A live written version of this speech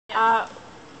Uh,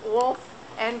 Wolf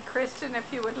and Kristen,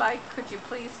 if you would like, could you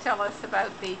please tell us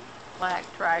about the black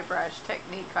dry brush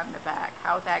technique on the back,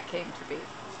 how that came to be?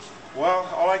 Well,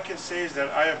 all I can say is that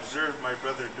I observed my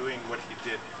brother doing what he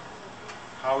did.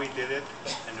 How he did it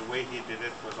and the way he did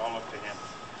it was all up to him.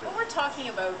 What we're talking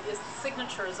about is the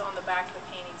signatures on the back of the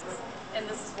paintings, and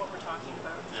this is what we're talking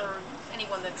about for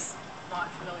anyone that's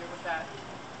not familiar with that.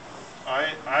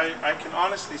 I can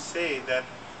honestly say that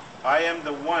I am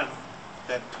the one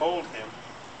that told him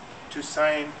to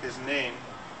sign his name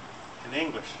in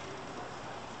English.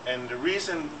 And the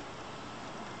reason,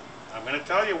 I'm going to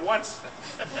tell you once,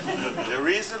 the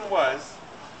reason was,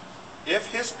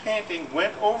 if his painting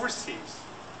went overseas,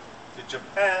 to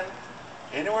Japan,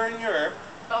 anywhere in Europe,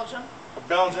 Belgium,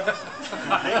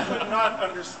 they could not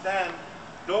understand.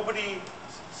 Nobody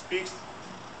speaks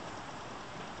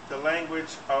the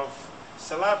language of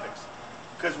syllabics,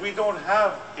 because we don't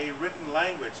have a written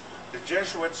language. The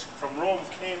Jesuits from Rome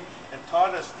came and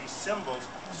taught us these symbols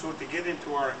so to get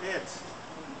into our heads.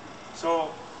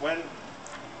 So when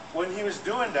he was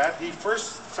doing that, he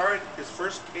first started his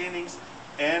first paintings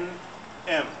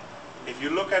NM. If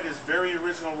you look at his very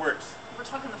original works. we're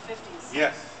talking the 50s.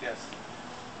 Yes, yes.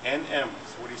 NM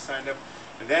is what he signed up.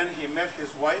 And then he met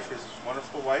his wife, his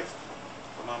wonderful wife,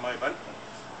 Mamai Bun,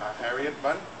 Harriet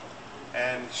Bun,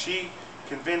 and she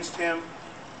convinced him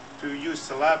to use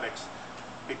syllabics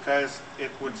because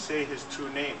it would say his true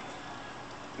name.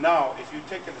 Now, if you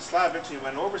take the syllabics and you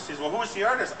went overseas, well, who's the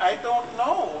artist? I don't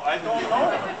know.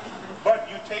 But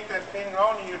you take that painting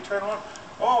around and you turn around,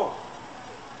 oh,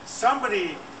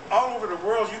 somebody all over the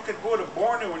world. You could go to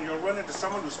Borneo and you'll run into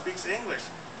someone who speaks English.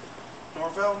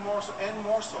 Norval, Morrisseau, and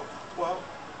Morrisseau. Well,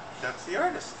 that's the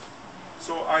artist.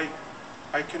 So I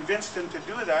convinced him to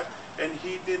do that, and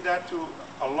he did that to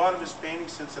a lot of his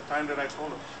paintings since the time that I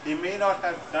told him. He may not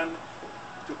have done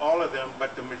to all of them,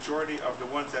 but the majority of the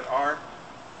ones that are,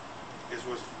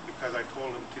 was because I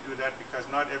told him to do that, because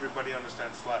not everybody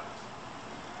understands Slavic.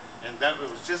 And that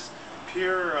was just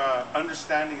pure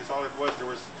understanding is all it was. There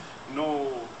was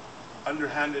no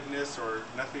underhandedness or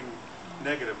nothing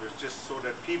negative. It was just so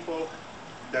that people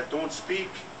that don't speak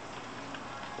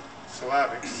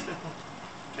Slavics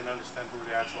can understand who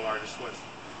the actual artist was.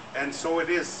 And so it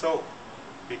is so,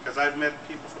 because I've met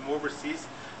people from overseas.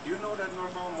 Do you know that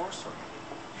Norval Morrisseau?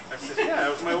 I said, yeah, that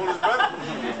was my oldest brother.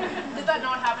 Did that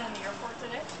not happen in the airport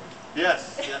today?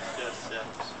 Yes.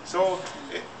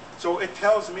 So it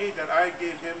tells me that I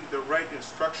gave him the right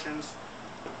instructions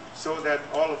so that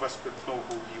all of us could know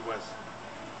who he was.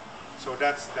 So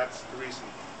that's the reason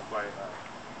why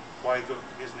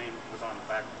his name was on the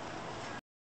back.